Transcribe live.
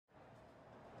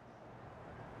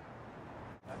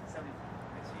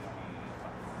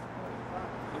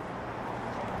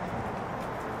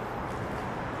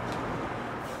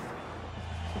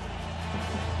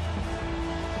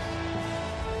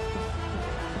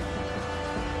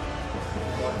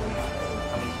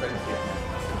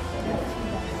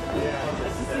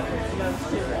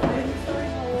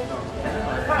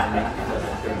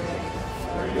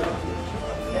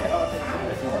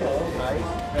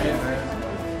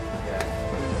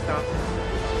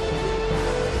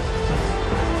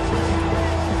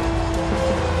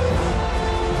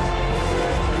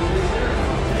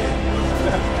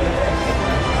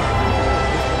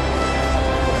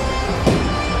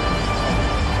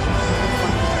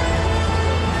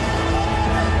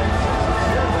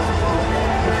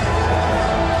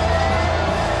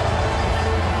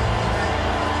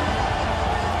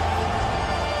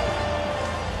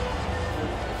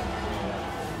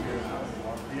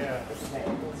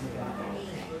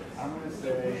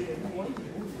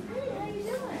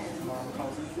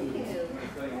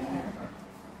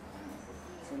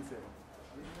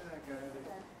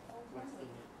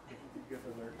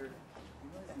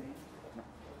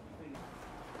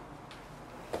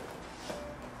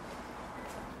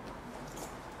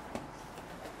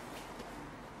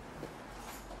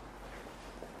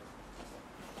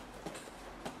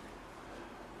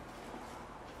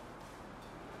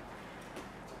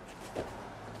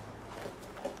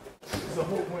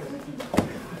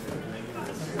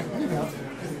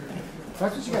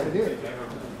That's what you gotta do.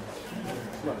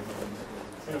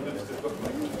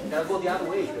 Gotta go the other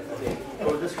way.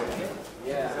 Go this way.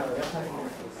 Yeah.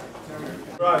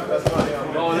 Right, that's not the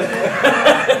Oh,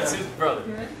 that's his brother.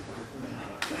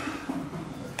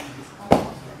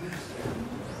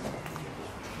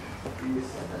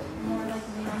 More like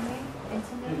rounding,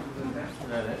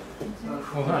 intimate.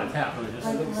 Well, not a tap, but just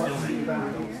Like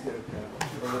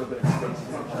a little bit of space.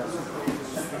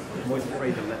 I'm always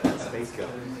afraid to let that space go.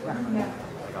 Yeah.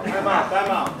 Time out,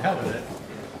 time out. hell with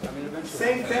it.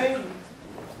 Same thing,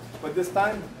 but this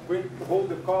time, hold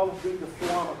the collar, bring the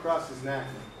forearm across his neck.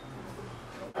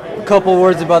 Couple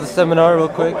words about the seminar real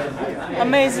quick.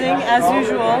 Amazing, as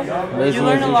usual. You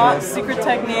learn a lot, secret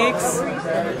techniques,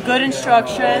 good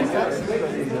instruction,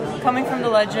 coming from the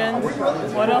legend.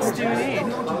 What else do you need?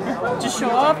 Just show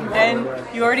up and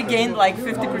you already gained like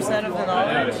 50% of the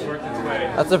knowledge.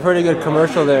 That's a pretty good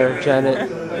commercial there, Janet.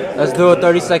 Let's do a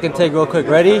 30-second take real quick.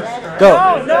 Ready?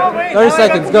 Go. No, wait. 30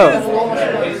 seconds, go.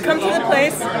 Come to the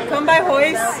place, come by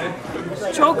Royce,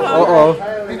 choke on. Uh-oh.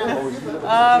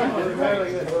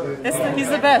 He's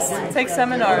the best. Take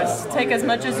seminars. Take as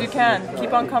much as you can.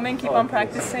 Keep on coming. Keep on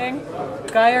practicing.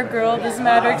 Guy or girl, doesn't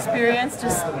matter experience.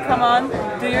 Just come on,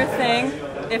 do your thing.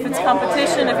 If it's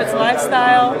competition, if it's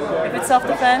lifestyle, if it's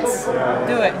self-defense,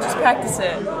 do it. Just practice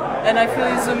it. And I feel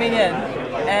you zooming in.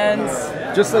 And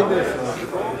Just like this.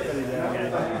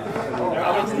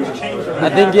 I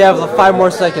think you have 5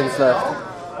 more seconds left.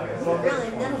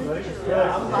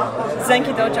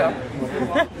 Zenki Dojo.